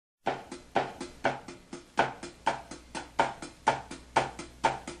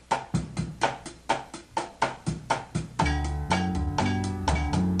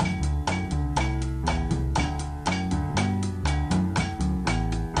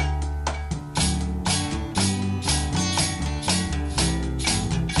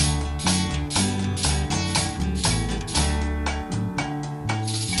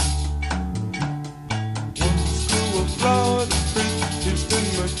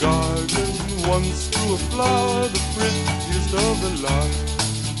garden. Once grew a flower, the prettiest of the lot.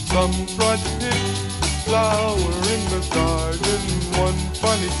 Some tried to pick the flower in the garden. One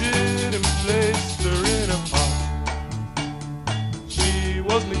finally did and placed her in a pot. She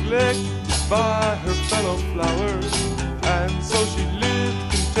was neglected by her fellow flowers, and so she lived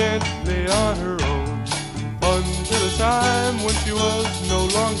contently on her own, until a time when she was no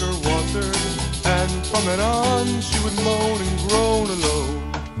longer watered, and from then on she would moan and groan alone.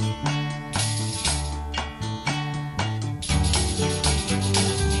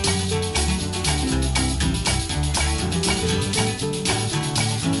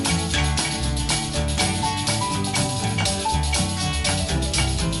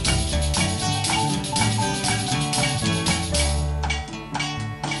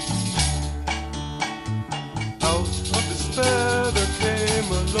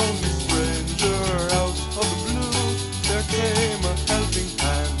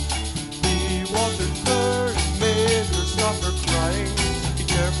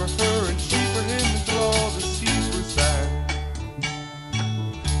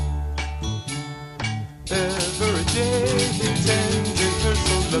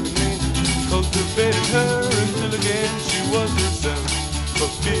 Cultivated her until again she was herself.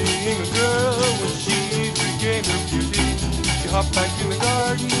 But being a girl, when she regained her beauty, she hopped back in the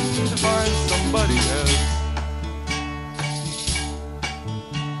garden to find somebody else.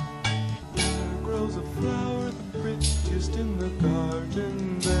 There grows a flower, the prettiest in the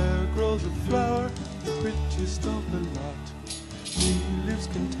garden. There grows a flower, the prettiest of the lot. She lives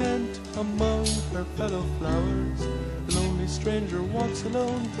content among her fellow flowers. The lonely stranger walks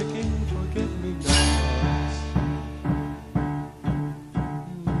alone, picking forget-me-nots.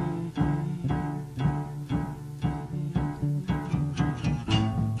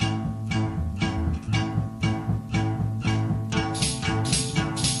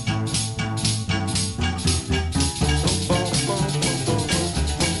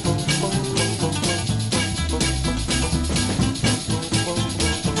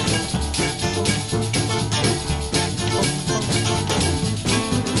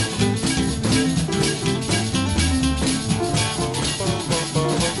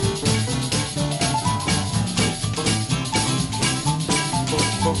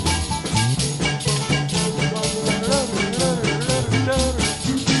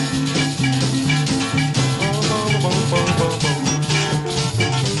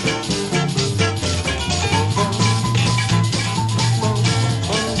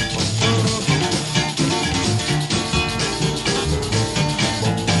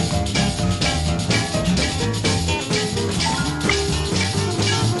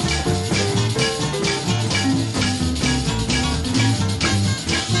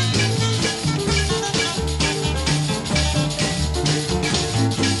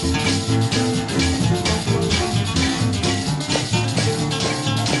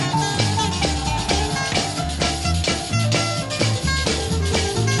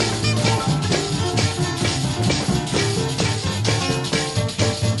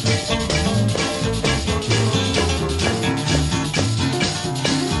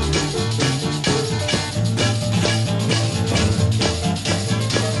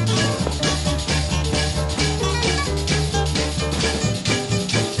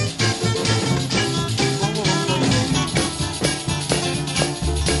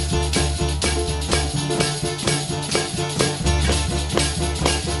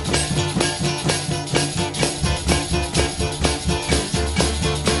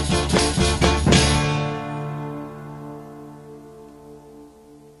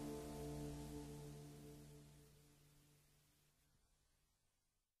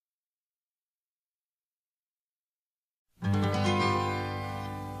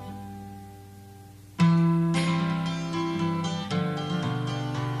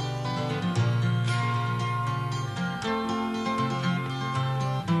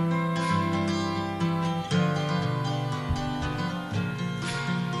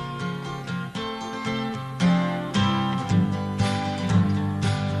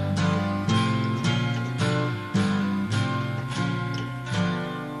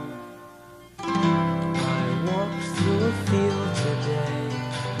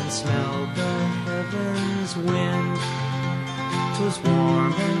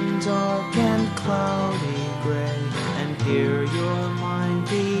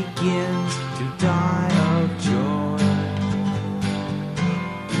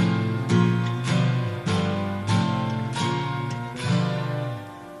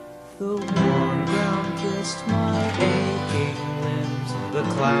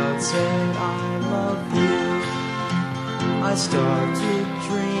 cloud said I love you. I start to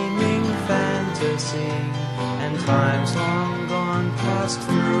dream passing, and times long gone passed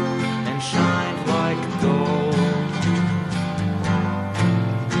through and shined like gold.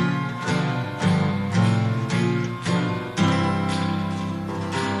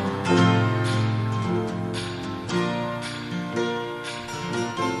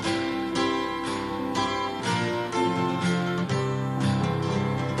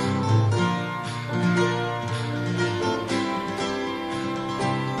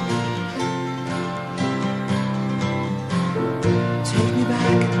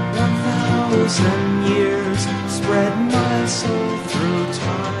 Years, spread my soul through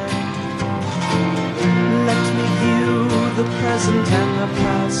time. Let me view the present and the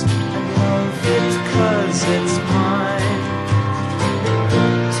past, and love it 'cause it's mine.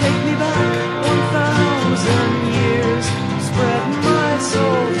 Take me back 1,000 years, spread my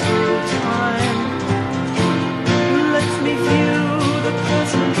soul through time. Let me view the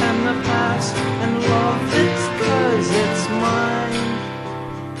present and the past, and love it 'cause it's mine.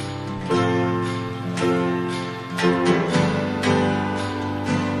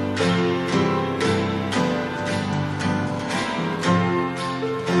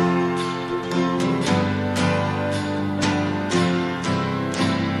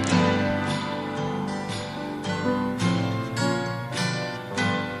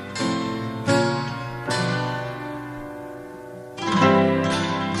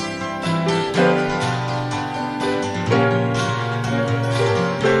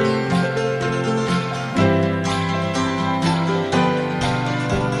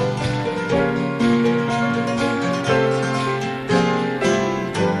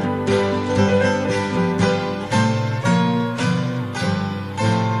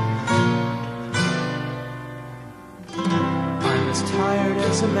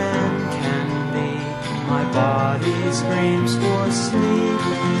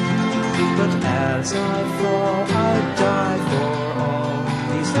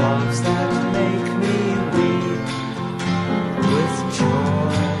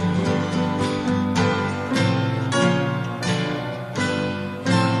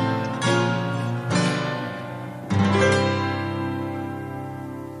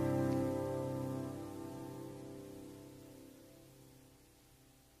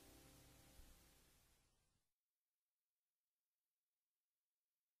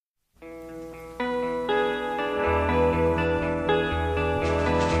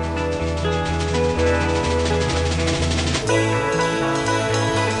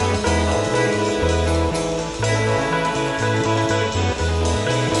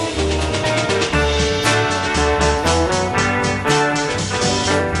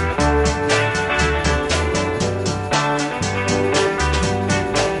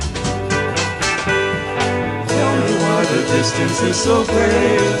 Is so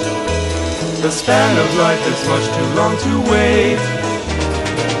great. The span of life is much too long to wait.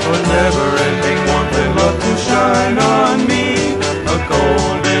 For never-ending warmth and love to shine on me. A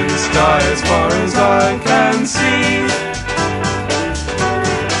golden sky as far as I can see.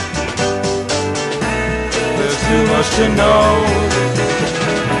 There's too much to know,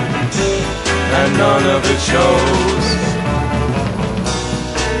 and none of it shows.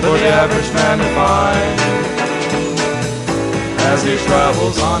 For the average man to find, as he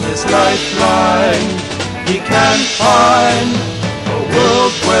travels on his lifeline, he can find a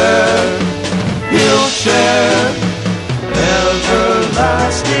world where he'll share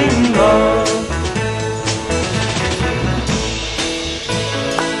everlasting love.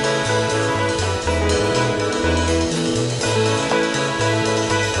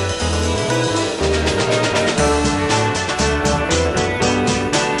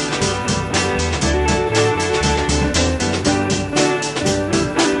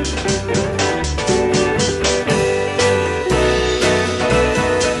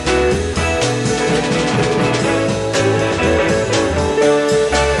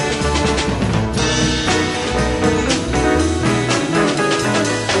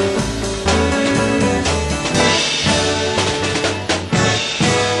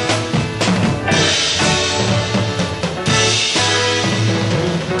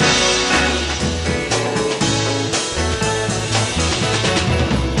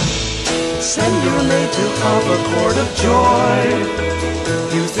 Of a chord of joy,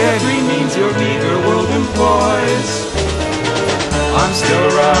 use every means your meager world employs. I'm still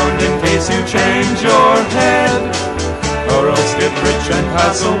around in case you change your head, or else get rich and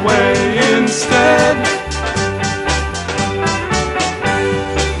pass away instead.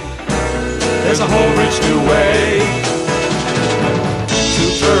 There's a whole rich new way to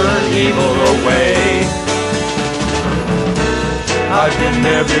turn evil away. I've been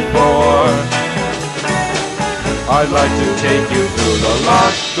there before, I'd like to take you through the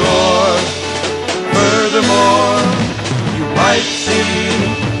locked door. Furthermore, you might see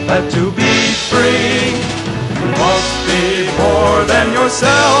that to be free, you must be more than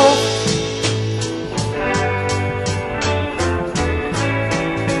yourself.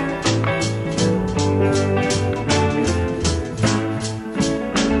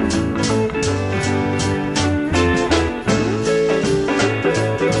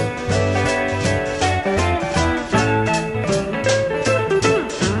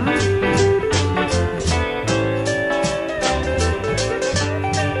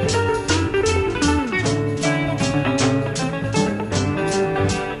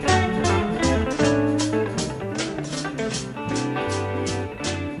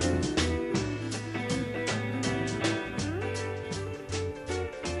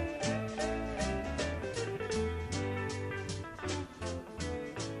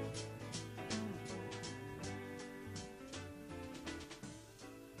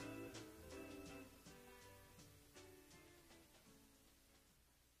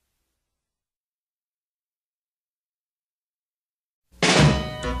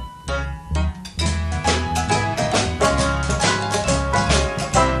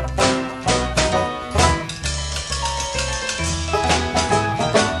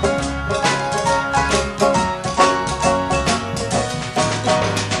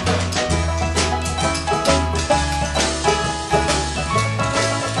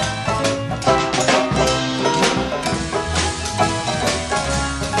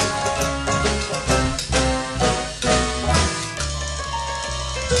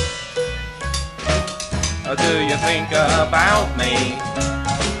 Do you think about me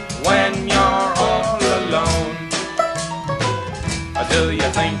when you're all alone? Do you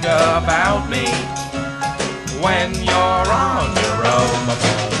think about me when you're on your own?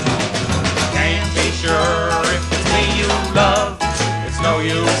 Can't be sure if it's me you love. It's no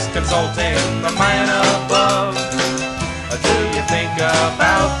use consulting the man above. Do you think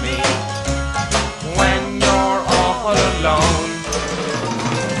about me when you're all alone?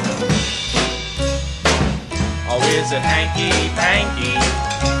 Is it hanky-panky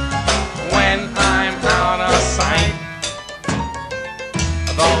when I'm out of sight?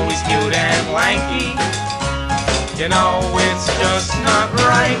 Though he's cute and lanky, you know it's just not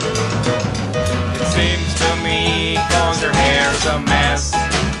right. It seems to me 'cause your hair's a mess.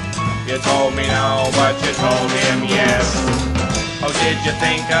 You told me no, but you told him yes. Oh, did you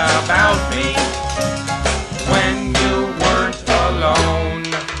think about me when you weren't alone?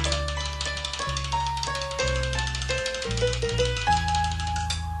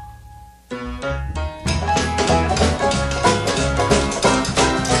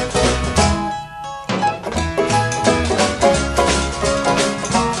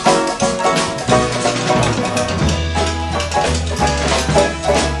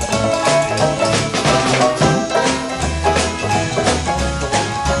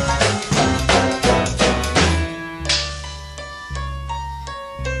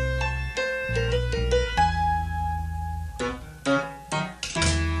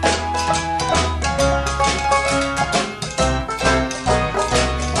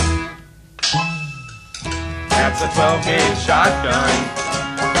 That's a 12-gauge shotgun,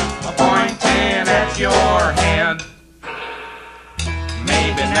 pointing at your head.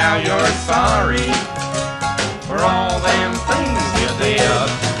 Maybe now you're sorry for all them things you did.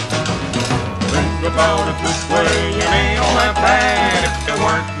 Think about it this way, you ain't all that bad. If it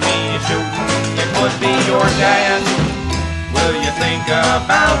weren't me shooting, it would be your dad. Will you think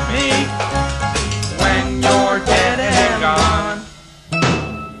about me when you're dead and gone?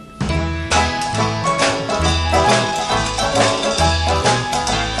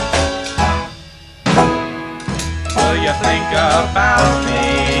 You think about me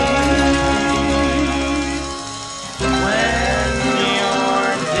when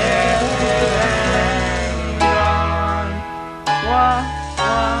you're dead and gone. Wah,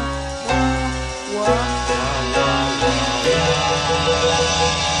 wah, wah, wah.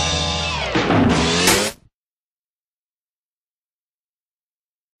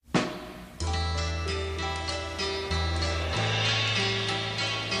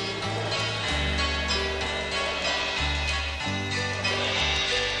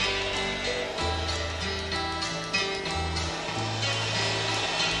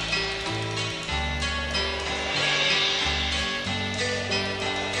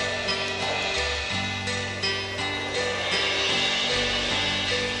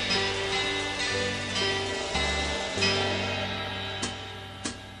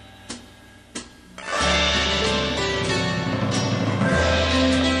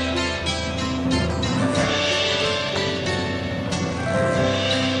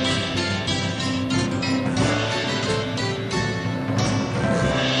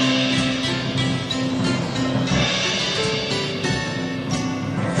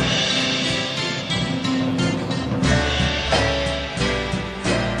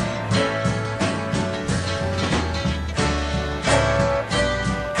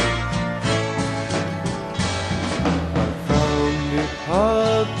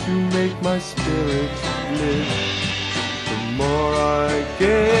 to make my spirit live. The more I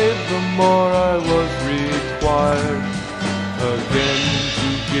gave, the more I was required again to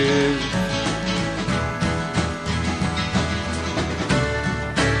give.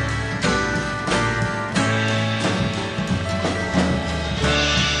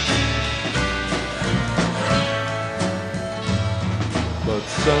 But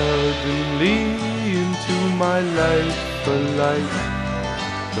suddenly into my life a light,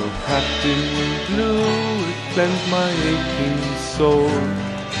 so packed in blue, it cleansed my aching soul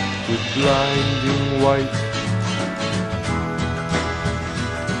with blinding white.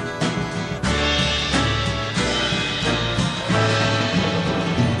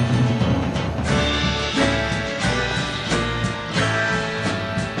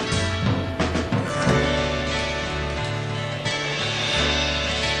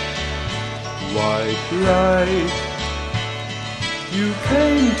 White light, you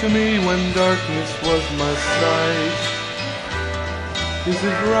came to me when darkness was my sight. Is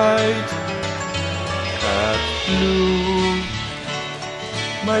it right? That blue,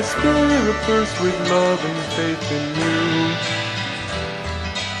 my spirit burst with love and faith in you.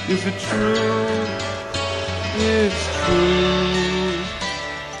 Is it true? It's true.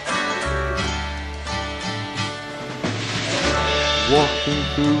 Walking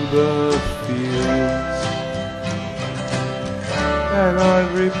through the fields, an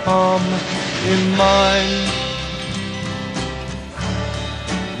ivory palm in mine,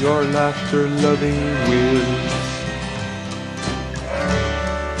 your laughter loving wheels,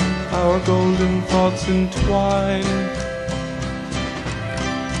 our golden thoughts entwine,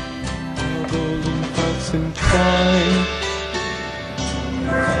 our golden thoughts entwine.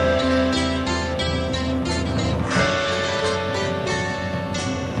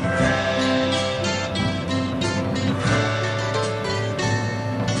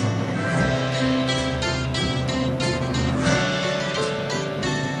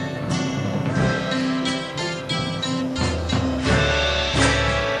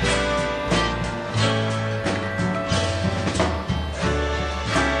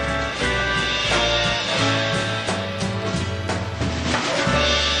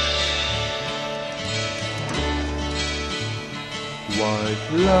 White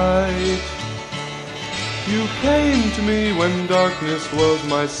light, you came to me when darkness was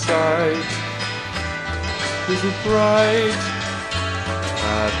my sight. Is it bright?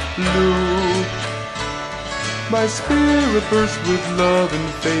 That blue, my spirit burst with love and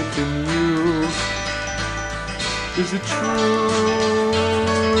faith in you. Is it true?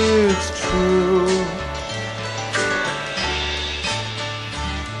 It's true.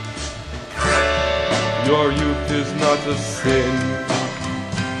 Your youth is not a sin,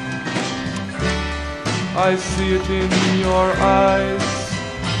 I see it in your eyes.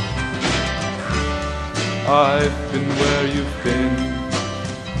 I've been where you've been,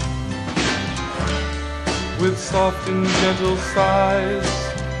 with soft and gentle sighs,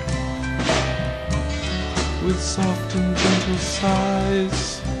 with soft and gentle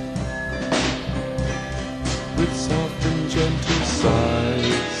sighs, with soft and gentle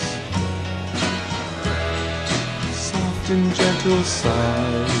sighs, soft and gentle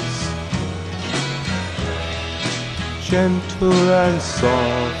sighs, gentle and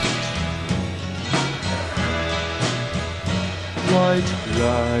soft. White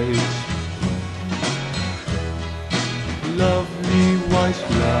light, lovely white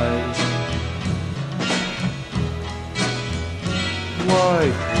light,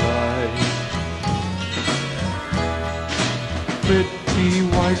 white light, pretty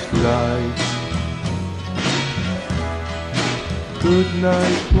white light, good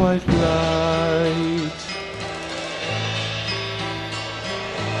night white light.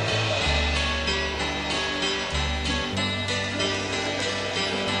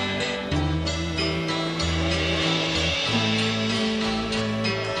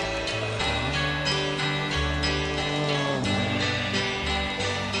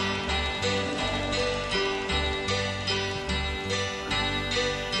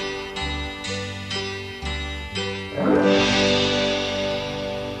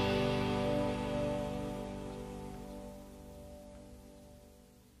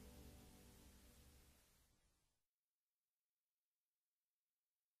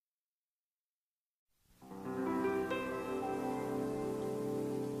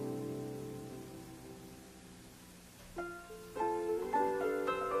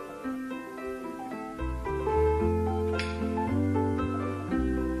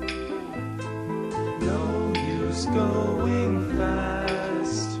 Going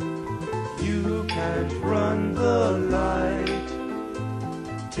fast, you can't run the light.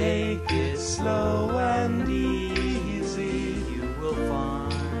 Take it slow and easy. You will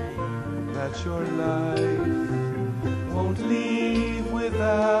find that your life won't leave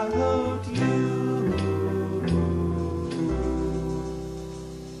without you.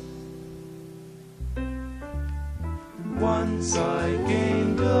 Once I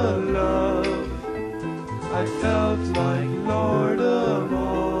gained a love, I felt like Lord of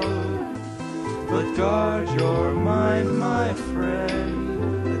all. But guard your mind, my friend,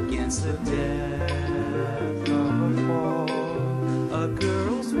 against the death of a fall. A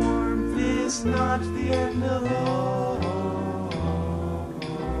girl's warmth is not the end of all.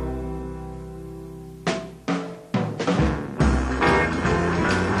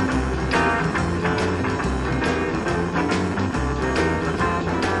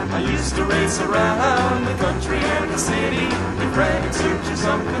 To race around the country and the city in frantic search of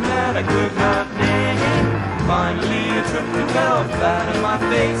something that I could not name. Finally a trip that fell flat in my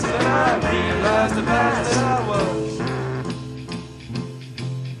face, and I realized at last that I was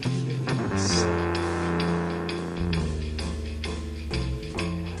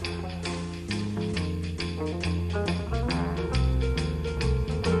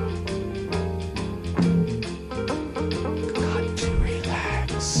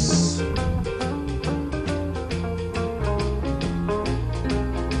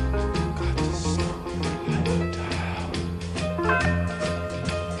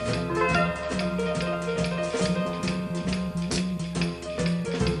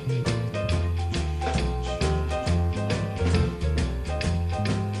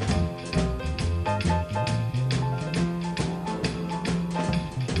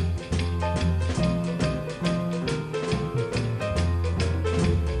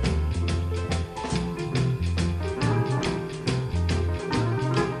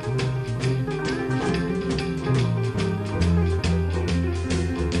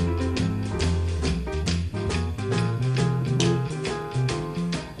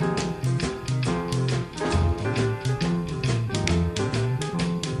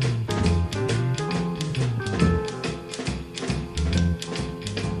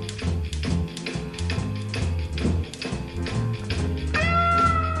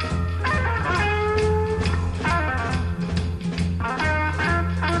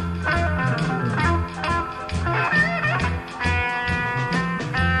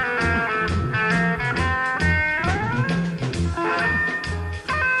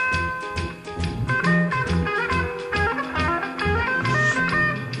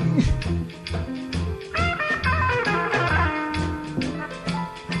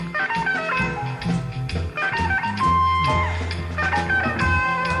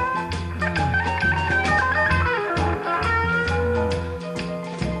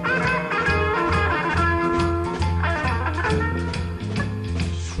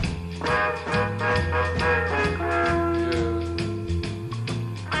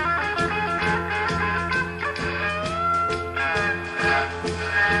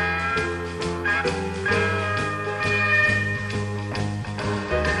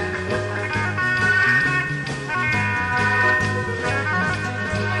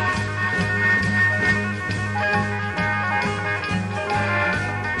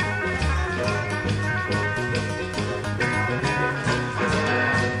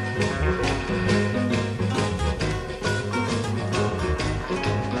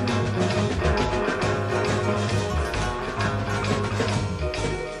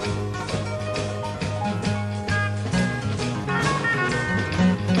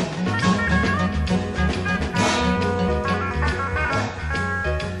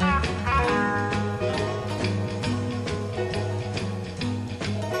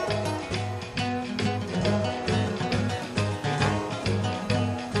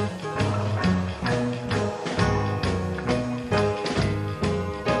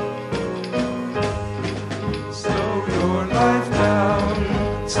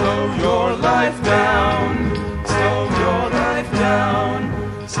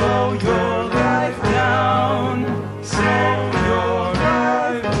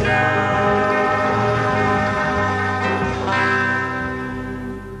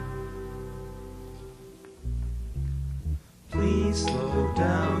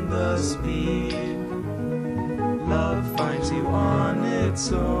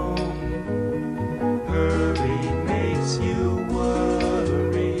its own. Hurry makes you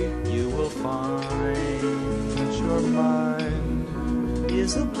worry. You will find that your mind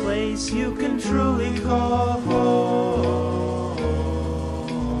is a place you can truly call home.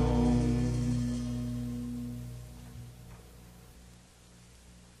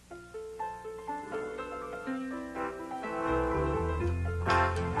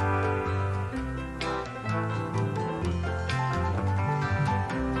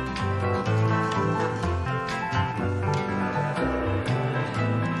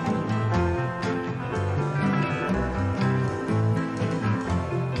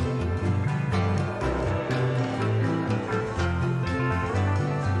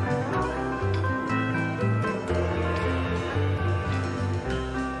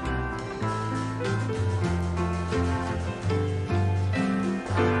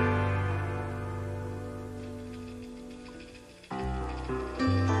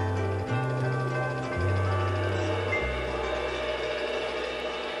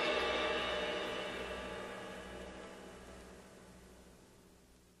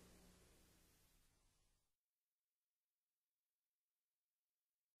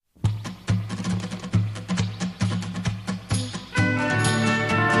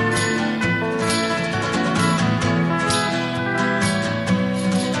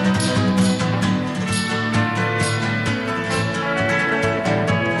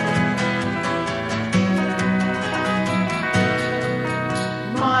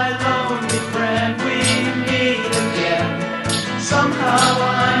 somehow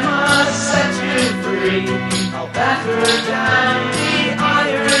I must set you free. I'll batter down the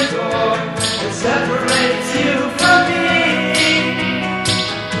iron door that separates you from me.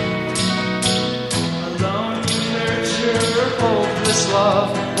 Alone you nurture hopeless love,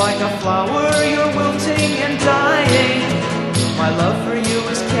 like a flower you're wilting and dying. My love for you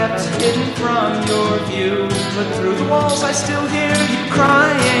is kept hidden from your view, but through the walls I still hear you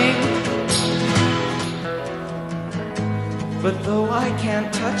crying. But though I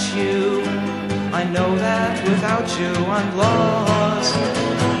can't touch you, I know that without you I'm lost.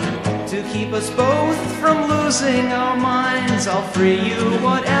 To keep us both from losing our minds, I'll free you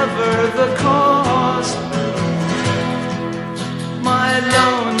whatever the cost. My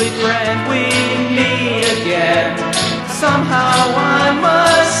lonely friend, we meet again. Somehow I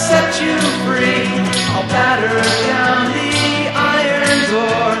must set you free. I'll batter down the iron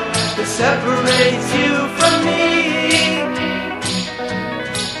door that separates you from me.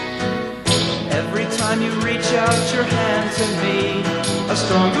 Every time you reach out your hand to me, a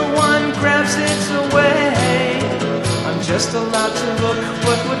stronger one grabs it away. I'm just allowed to look,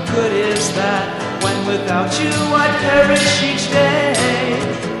 but what good is that, when without you I perish each day?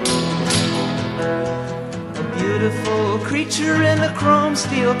 A beautiful creature in a chrome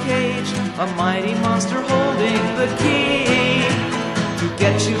steel cage, a mighty monster holding the key. To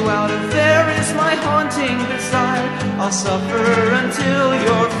get you out of there is my haunting desire. I'll suffer until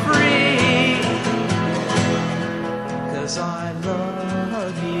you're free, 'cause I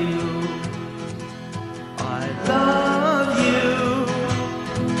love you. I love you.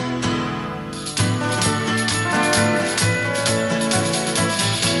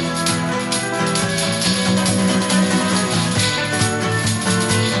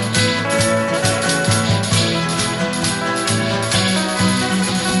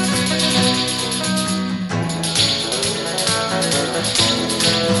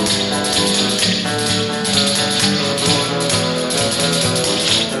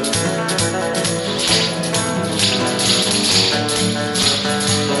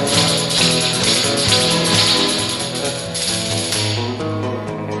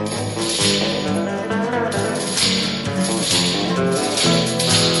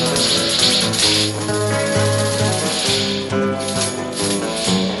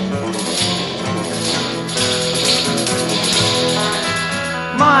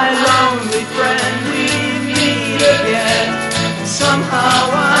 Somehow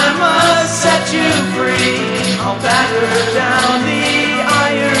I must set you free. I'll batter down the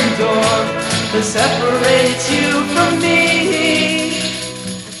iron door that separates you from me.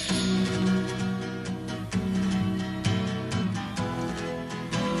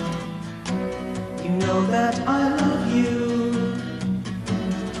 You know that I love you.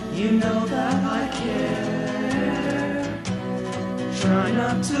 You know that I care. Try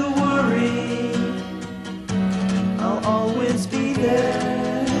not to worry, I'll always be there.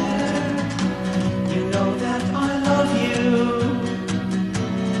 You know that I love you.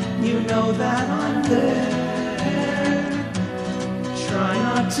 You know that I'm there. Try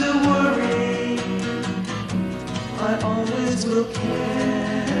not to worry, I always will care.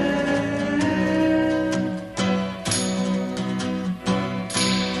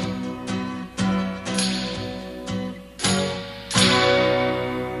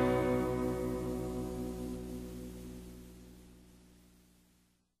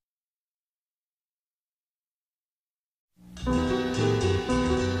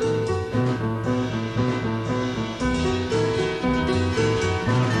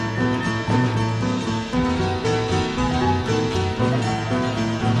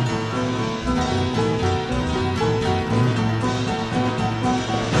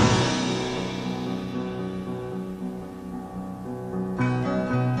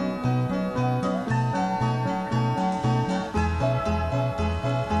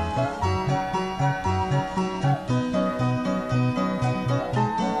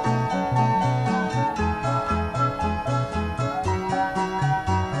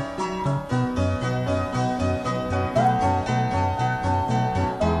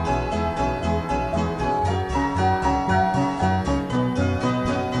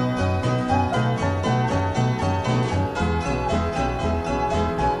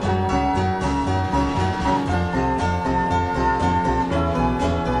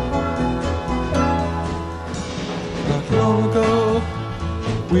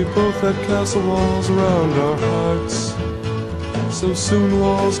 We both had castle walls around our hearts. So soon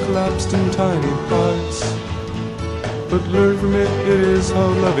walls collapsed in tiny parts. But learn from it, it is how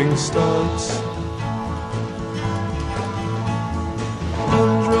loving starts.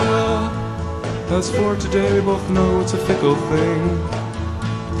 Andrea, As for today, we both know it's a fickle thing.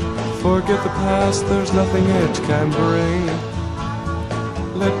 Forget the past, there's nothing it can bring.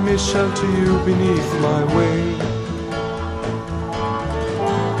 Let me shelter you beneath my wing.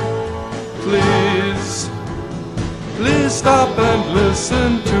 Please, please stop and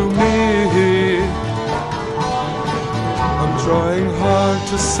listen to me. I'm trying hard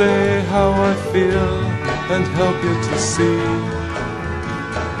to say how I feel and help you to see.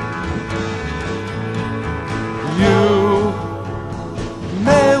 You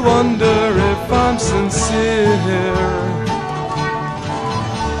may wonder if I'm sincere.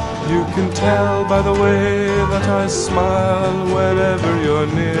 You can tell by the way that I smile whenever you're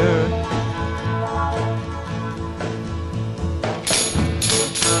near.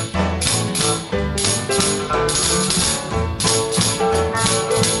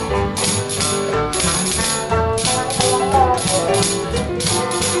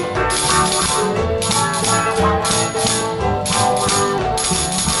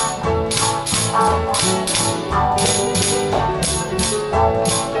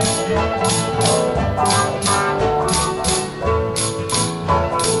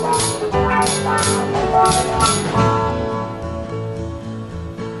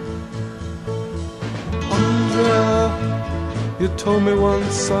 You told me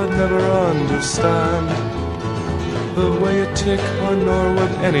once I'd never understand the way you tick, or nor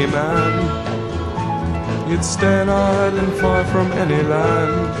would any man. You'd stay an island far from any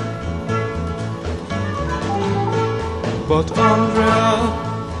land. But Andrea,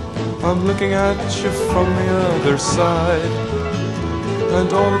 I'm looking at you from the other side,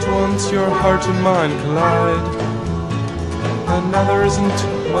 and all at once your heart and mine collide, and now there isn't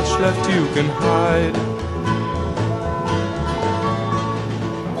much left you can hide.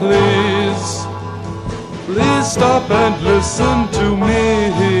 Please, please stop and listen to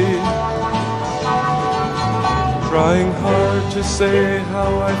me. Trying hard to say how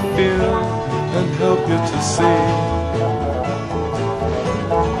I feel and help you to see.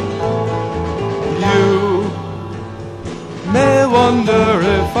 You may wonder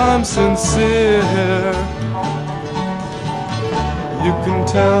if I'm sincere. You can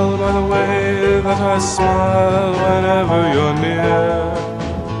tell by the way that I smile whenever you're near.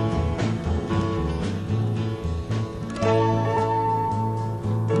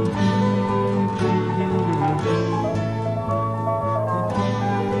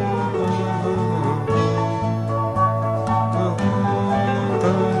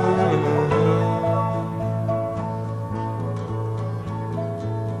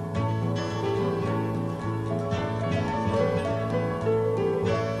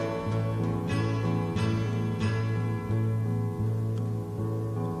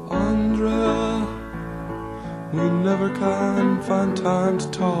 Andrea, we never can find time to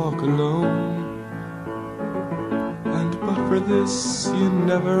talk alone, and but for this you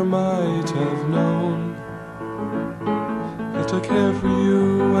never might have known that I care for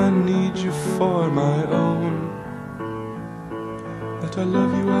you and need you for my own, that I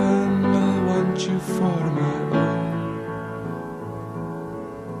love you and I want you for my own.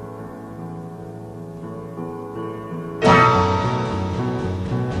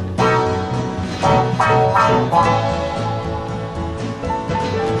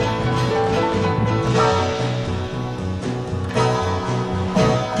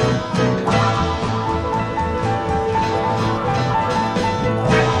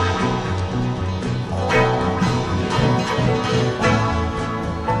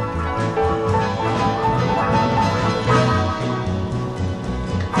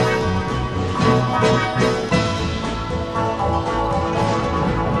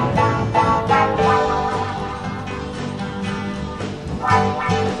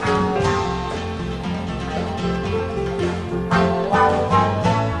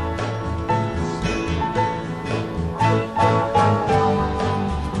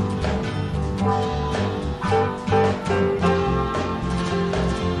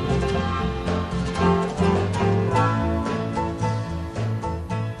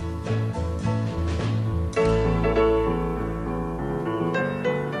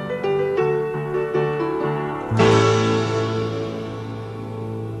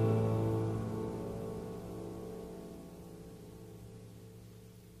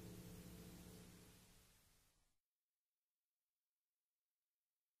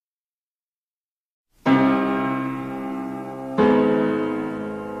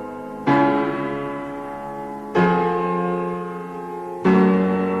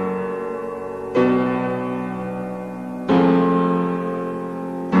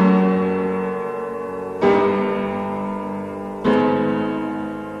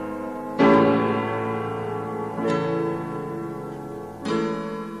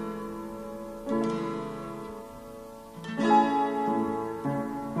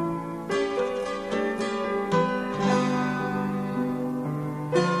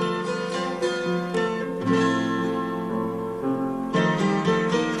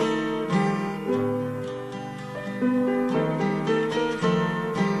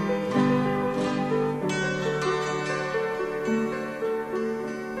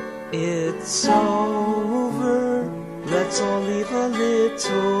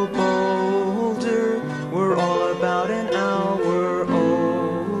 little bolder. We're all about an hour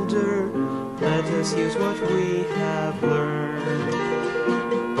older. Let us use what we have learned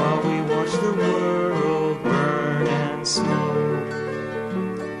while we watch the world burn and smoke.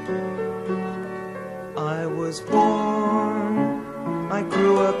 I was born, I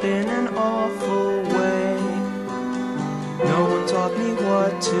grew up in an awful way. No one taught me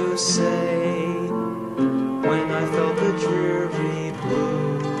what to say when I felt the dreary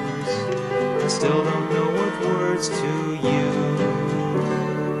blues. I still don't know what words to use.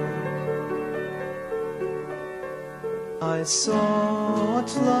 I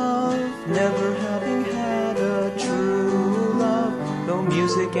sought love, never having had a true love. Though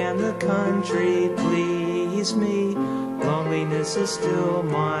music and the country please me, loneliness is still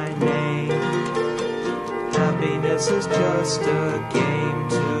my name. Happiness is just a game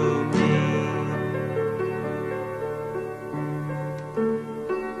to me.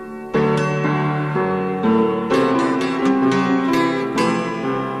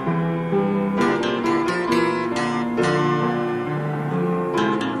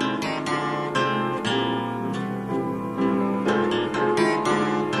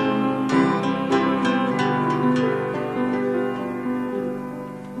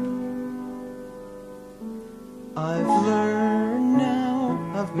 I've learned now,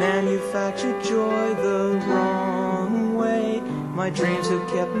 I've manufactured joy the wrong way. My dreams have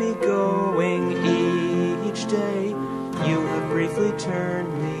kept me going each day. You have briefly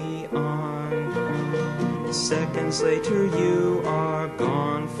turned me on. Seconds later you are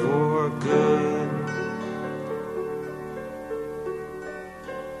gone for good.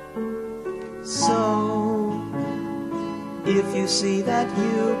 So, if you see that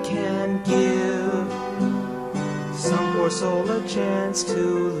you can give some poor soul a chance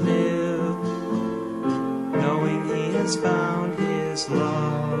to live, knowing he has found his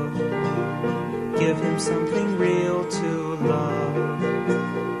love, give him something real to love.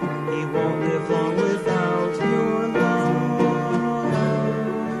 He won't live long without your love.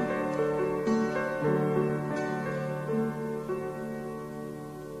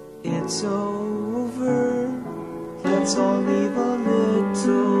 It's over, let's all leave a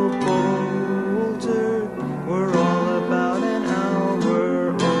little bolder. We're all about an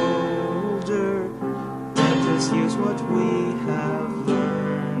hour older. Let us use what we have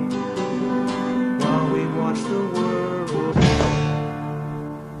learned while we watch the world.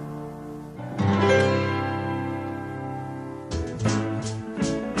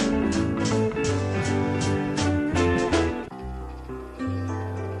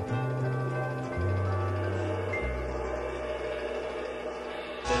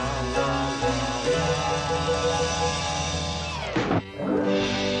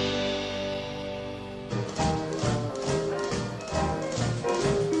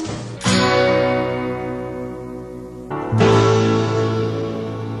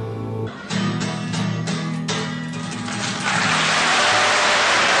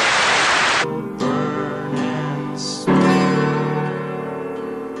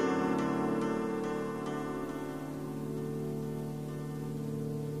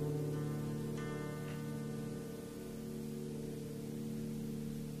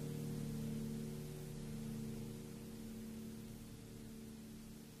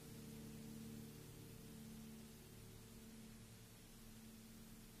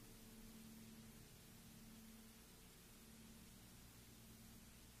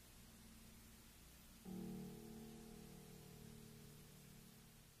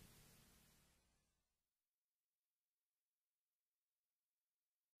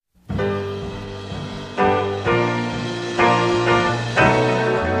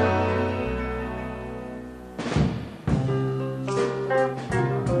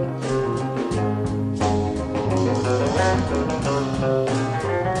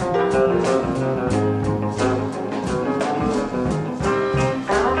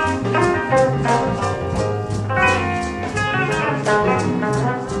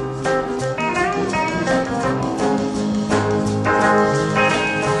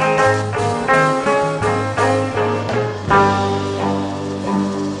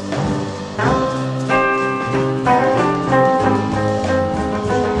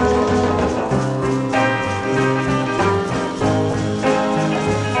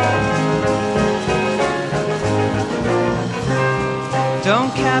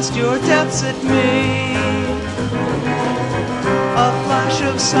 Don't cast your depths at me. A flash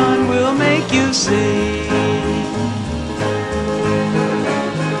of sun will make you see.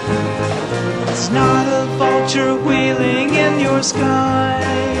 It's not a vulture wheeling in your sky,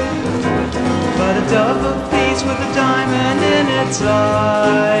 but but a dove of peace with a diamond in its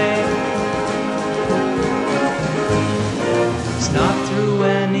eye. It's not through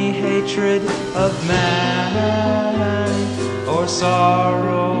any hatred of man or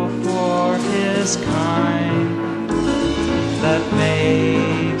sorrow for his kind that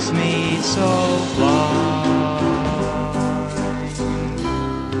makes me so blind.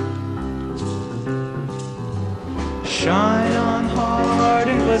 Shine on hard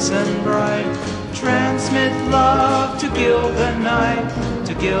and glisten bright, transmit love to gild the night,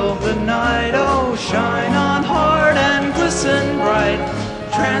 to gild the night. Oh, shine on hard and glisten bright,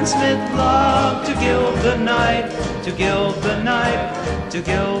 transmit love to gild the night, to gild the night, to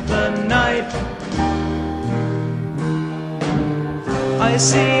gild the night. I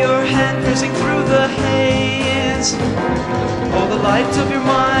see your hand piercing through the haze. Oh, the light of your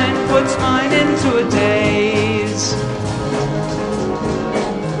mind puts mine into a daze.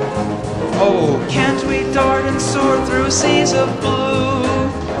 Oh, can't we dart and soar through seas of blue?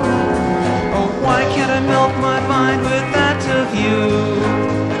 Oh, why can't I melt my mind with that of you?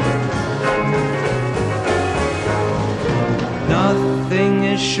 Nothing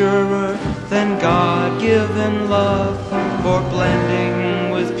is surer than God-given love for blending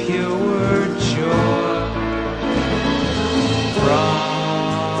with pure joy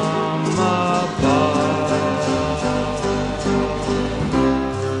from above.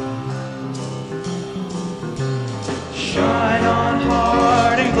 Shine on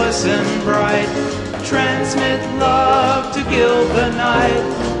hard and glisten bright, transmit love to gild the night,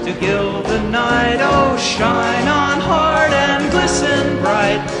 to gild the night. Oh, shine on hard and glisten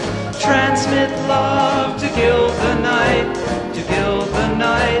bright, transmit love to gild the night, to gild the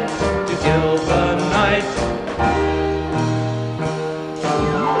night, to gild the night.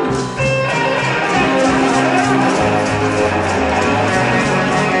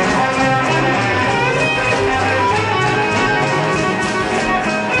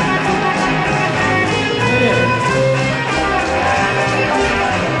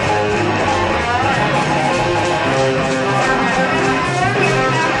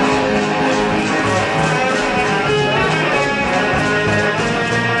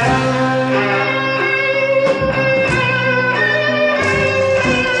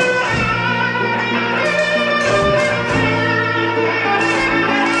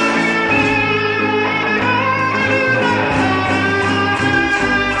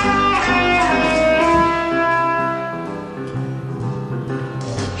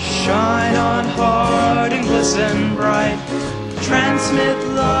 Glisten bright, transmit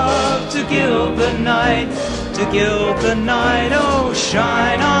love to gild the night, to gild the night. Oh,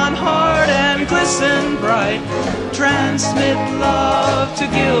 shine on hard and glisten bright, transmit love to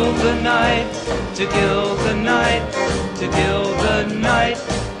gild the night, to gild the night, to gild the night.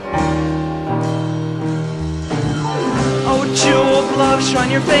 Oh, jeweled love, shine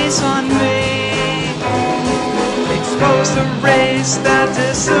your face on me, expose the race that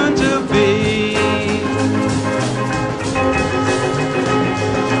is soon to be.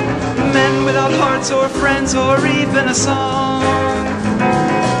 Men without hearts or friends or even a song,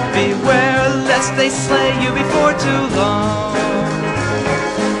 beware lest they slay you before too long.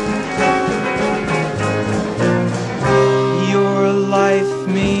 Your life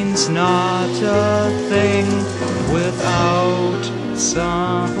means not a thing without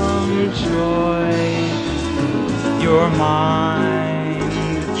some joy. Your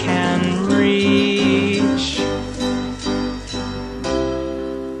mind can reach.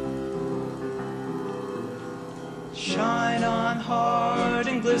 Shine on hard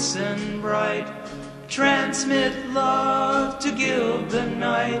and glisten bright, transmit love to gild the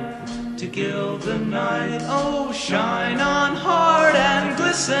night, to gild the night. Oh, shine on hard and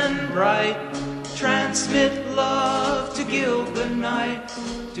glisten bright, transmit love to gild the night,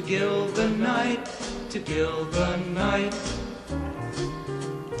 to gild the night, to gild the night.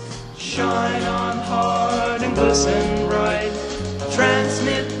 Shine on hard and glisten bright,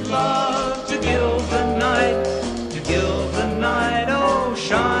 transmit love to gild the night, to gild the night. Oh,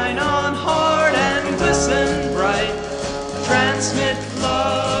 shine on hard and glisten bright, transmit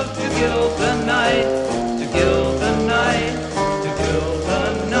love to gild the night, to gild the night, to gild the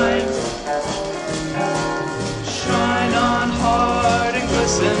night. Shine on hard and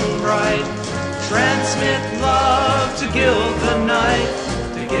glisten bright, transmit love to gild the night,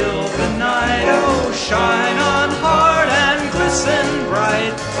 to gild the night. Oh, shine on hard and glisten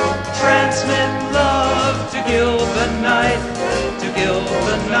bright, transmit love to gild the night, to gild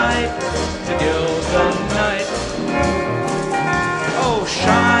the night, to gild the night. Oh,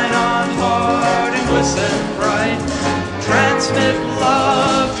 shine on hard and glisten bright, transmit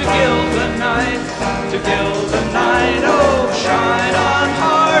love to gild the night. night, to gild the night. Oh, shine on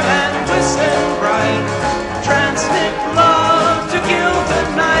hard and glisten bright. Transmit love to gild the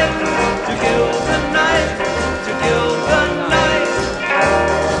night, to gild the night, to gild the night.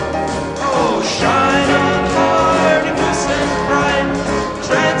 Oh, shine on hard and glisten bright.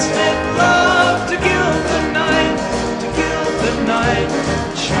 Transmit love to gild the night, to gild the night.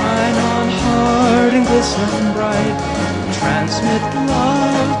 Shine on hard and glisten bright. Transmit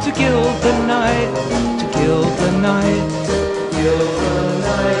love to gild the night, to gild the night, gild the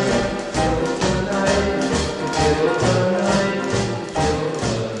night, gild the night, gild the night, gild the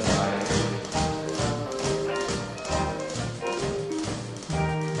night.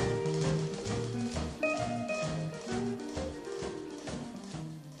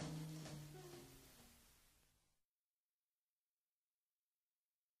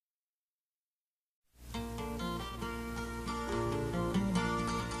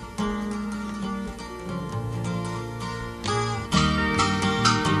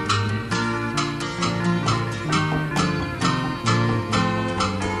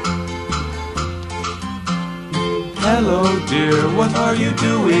 Hello dear, what are you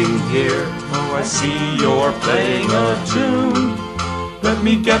doing here? Oh, I see you're playing a tune. Let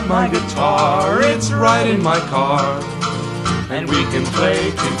me get my guitar, it's right in my car, and we can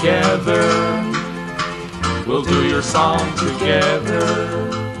play together. We'll do your song together.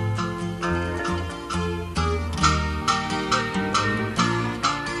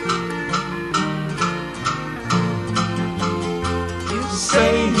 You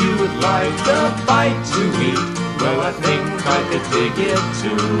say you would like a bite to eat. Well, I think I could dig it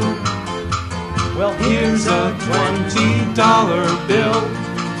too. Well, here's a $20 bill,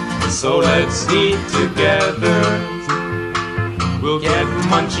 so let's eat together. We'll get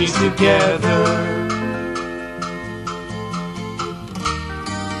munchies together.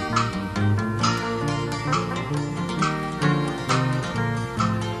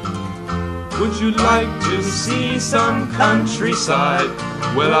 Would you like to see some countryside?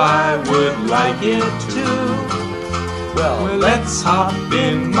 Well, I would like it too. Well, let's hop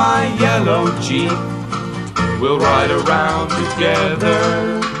in my yellow Jeep. We'll ride around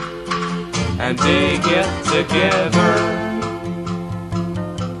together and dig it together.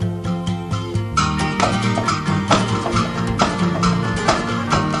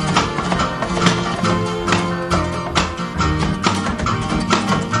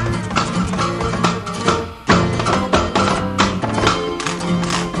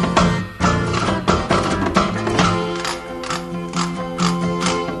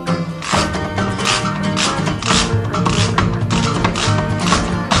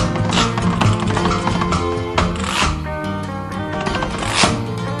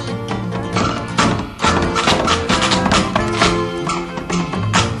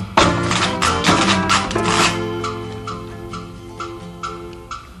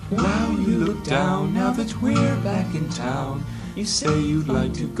 You say you'd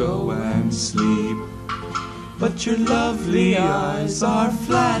like to go and sleep, but your lovely eyes are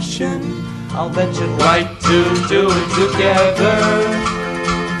flashing. I'll bet you'd like to do it together,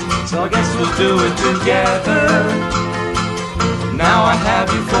 so I guess we'll do it together. Now I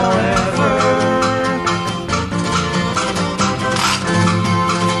have you forever.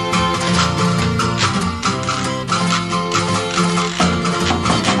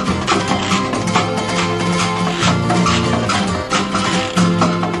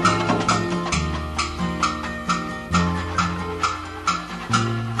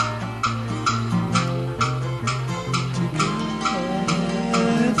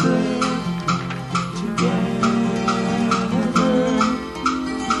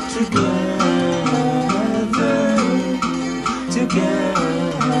 Together.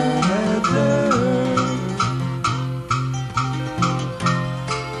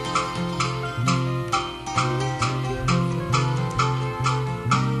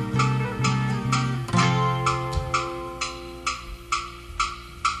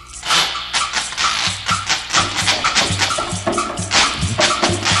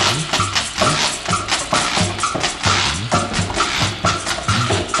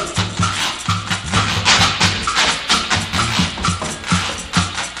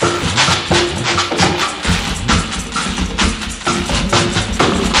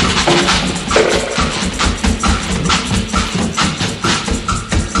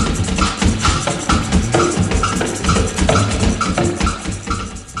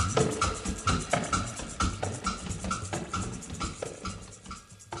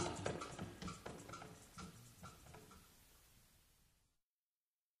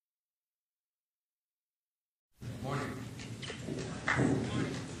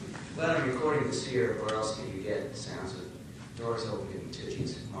 atmosphere, or else can you get sounds of doors opening and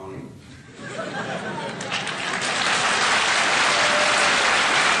titties moaning?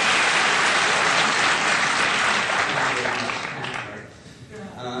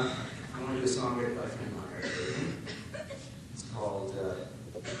 I want to do a song written by a friend of mine, Odin. It's called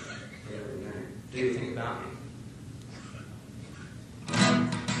Do You Think About Me?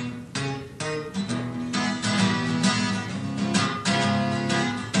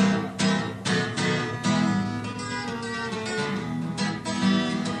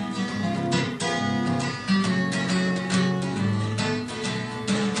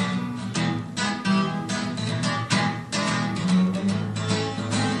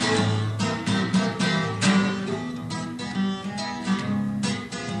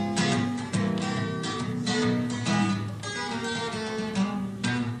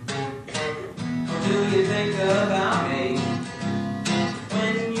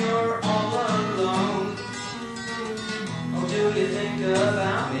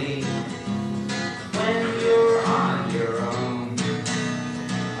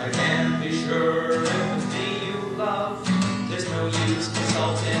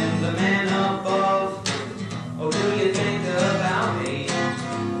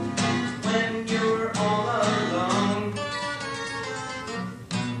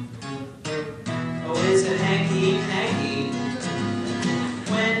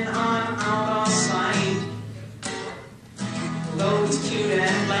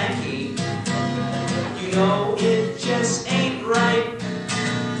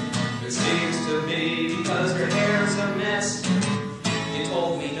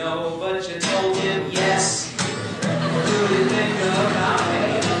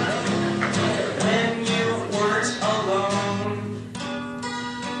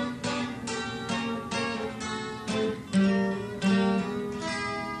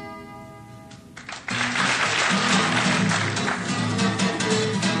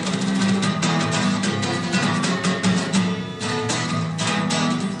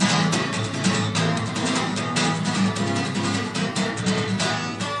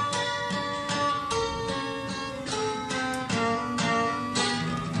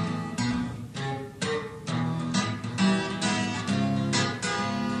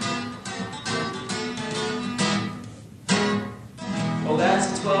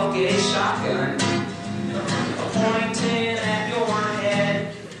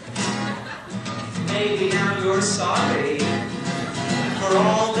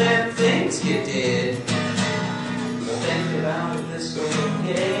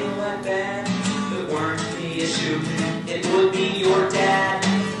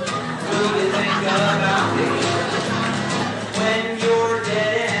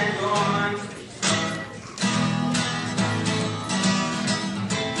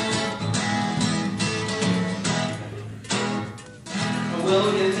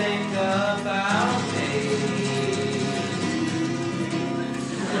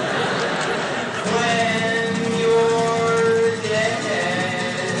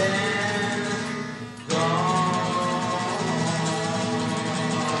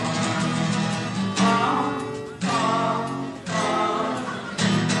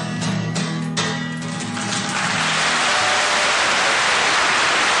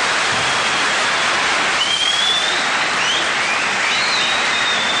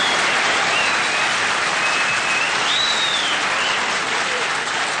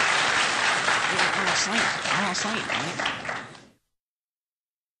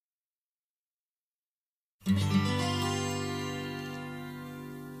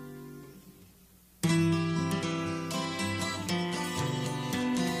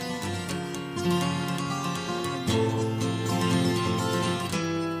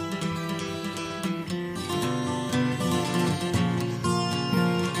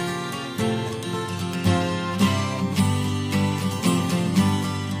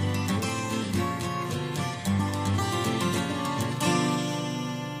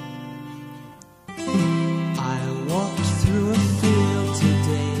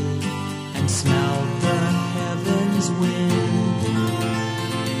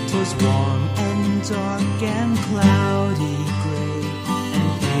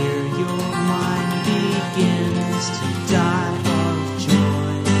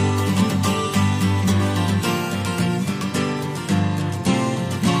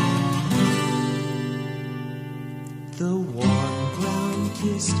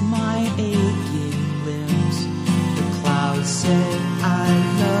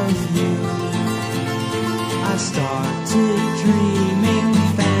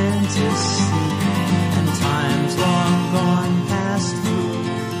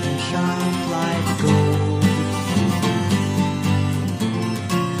 Like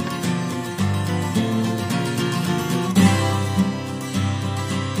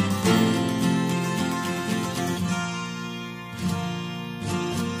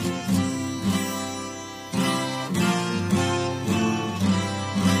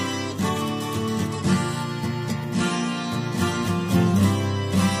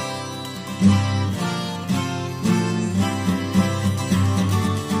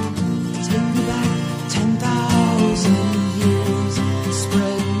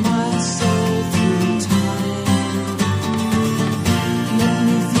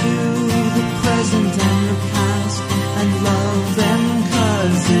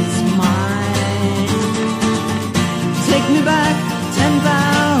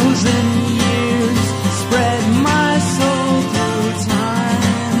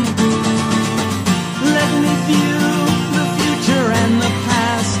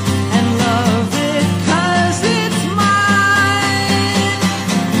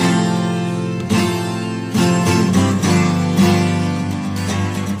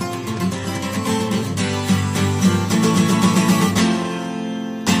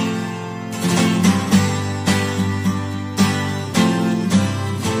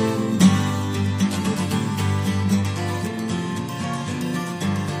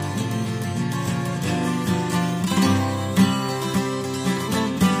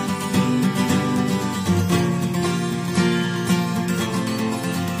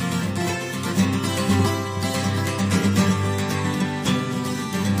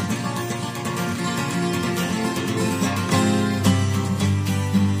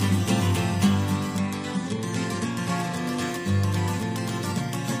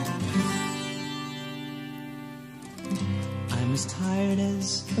as tired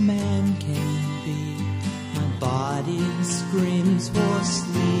as a man can be. My body screams for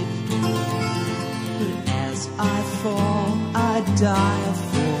sleep. But as I fall, I die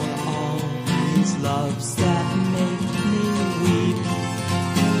for all these loves that make me weep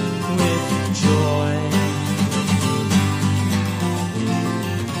with joy.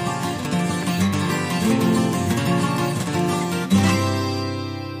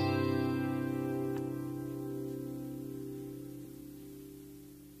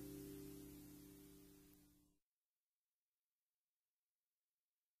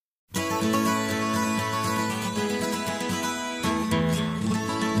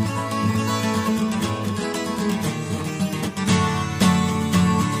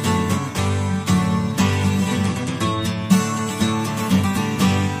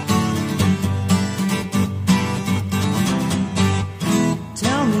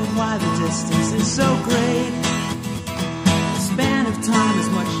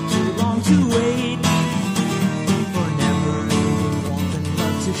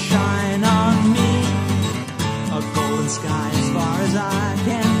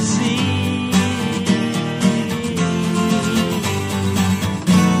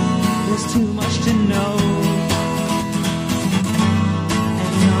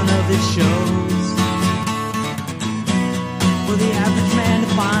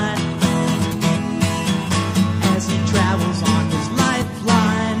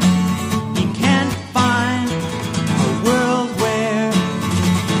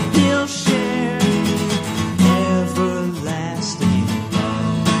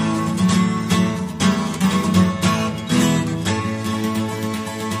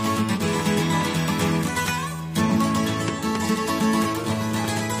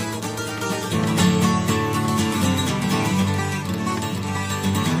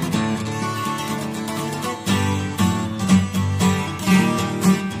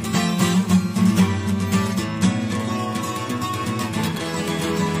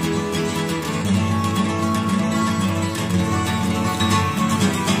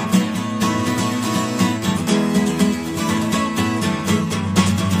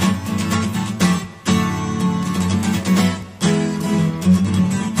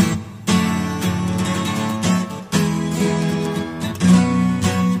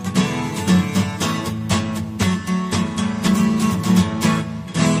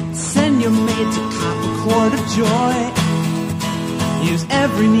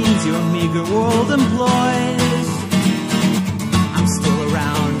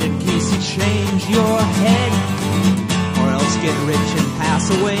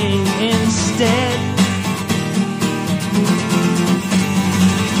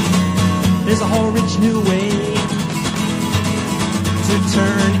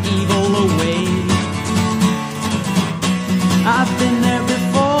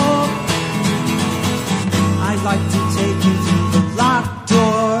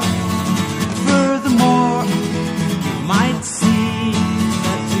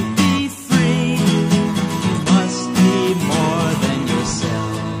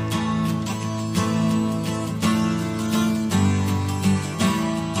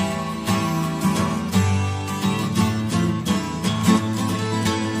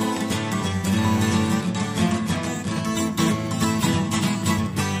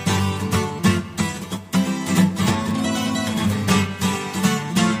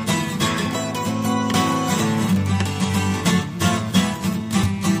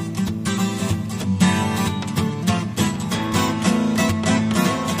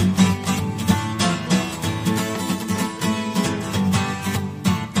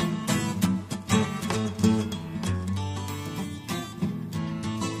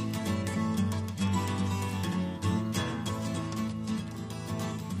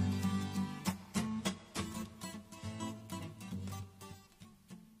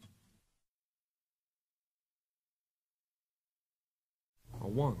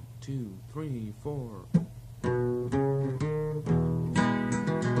 One, two, three, four.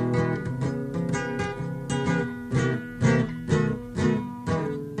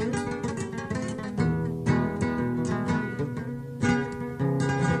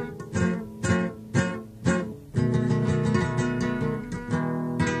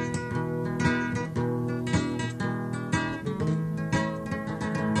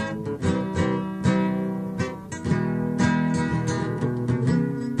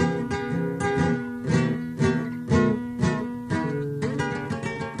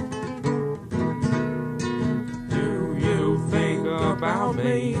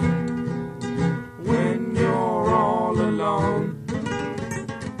 When you're all alone,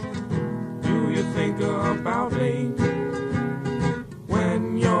 do you think about me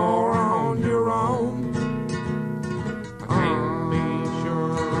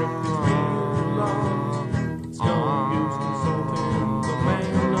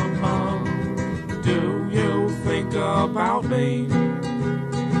about me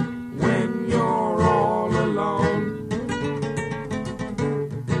when you're all alone?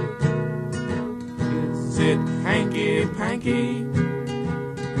 Is it hanky-panky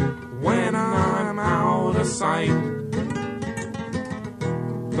when I'm out of sight?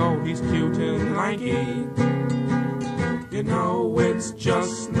 Though he's cute and lanky, you know it's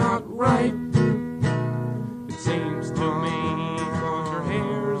just not right. It seems to me 'cause your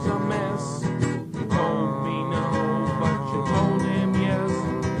hair's a mess. You told me no, but you told him yes.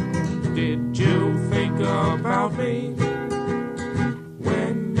 Did you think about me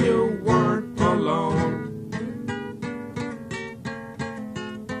when you weren't alone?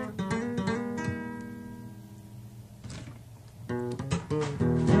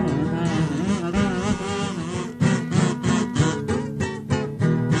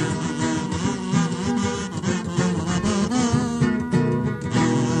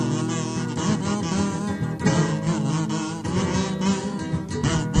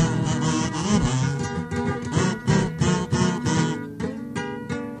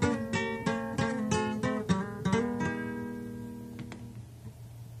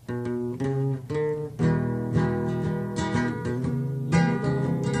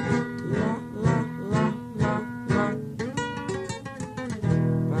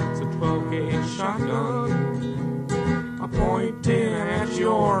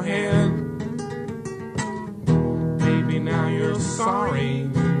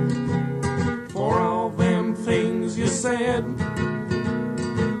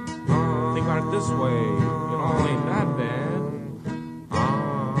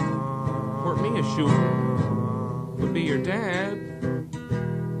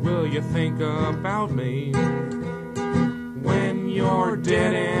 About me when you're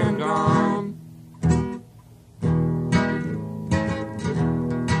dead and gone.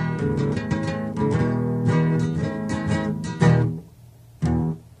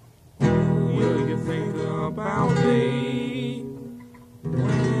 Will you think about me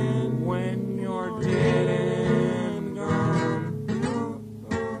when you're dead and gone?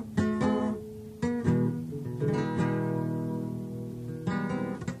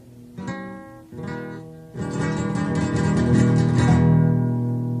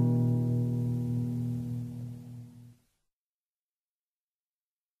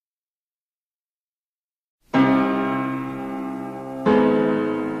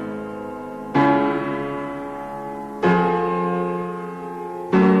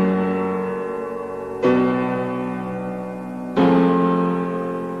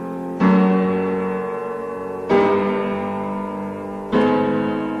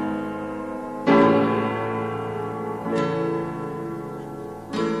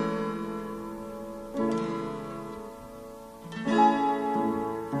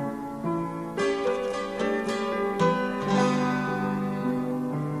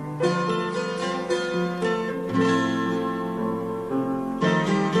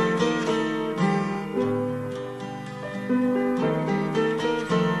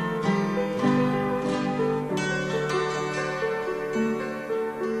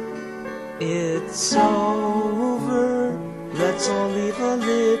 It's over, let's all leave a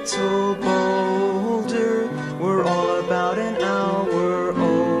little bolder. We're all about an hour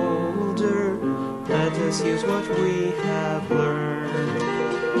older. Let us use what we have learned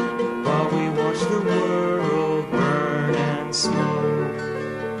while we watch the world burn and smoke.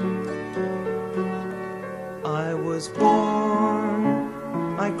 I was born,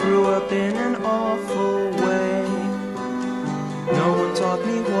 I grew up in an awful way. No one taught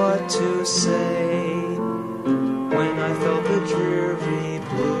me what to say when I felt the dreary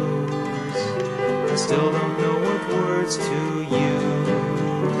blues. I still don't know what words to use.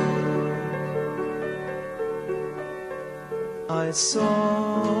 I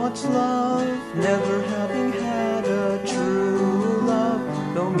sought love, never having had a true love.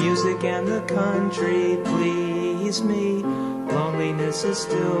 Though music and the country please me, loneliness is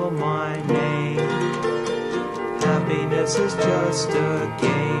still my name. Happiness is just a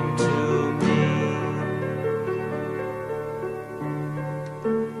game to me.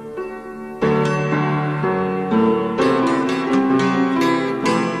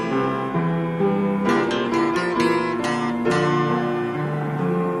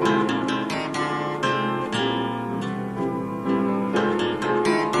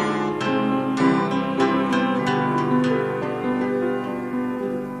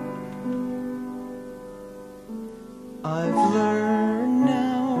 I've learned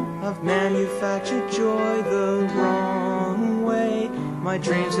now, I've manufactured joy the wrong way. My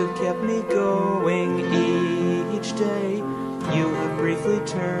dreams have kept me going each day. You have briefly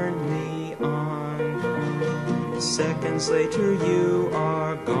turned me on. Seconds later you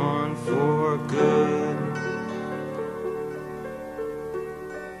are gone for good.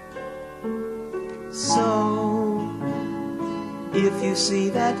 So, if you see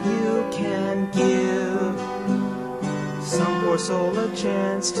that you can give some poor soul a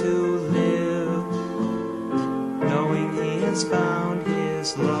chance to live, knowing he has found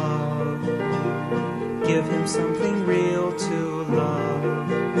his love, give him something real to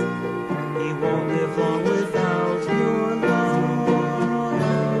love.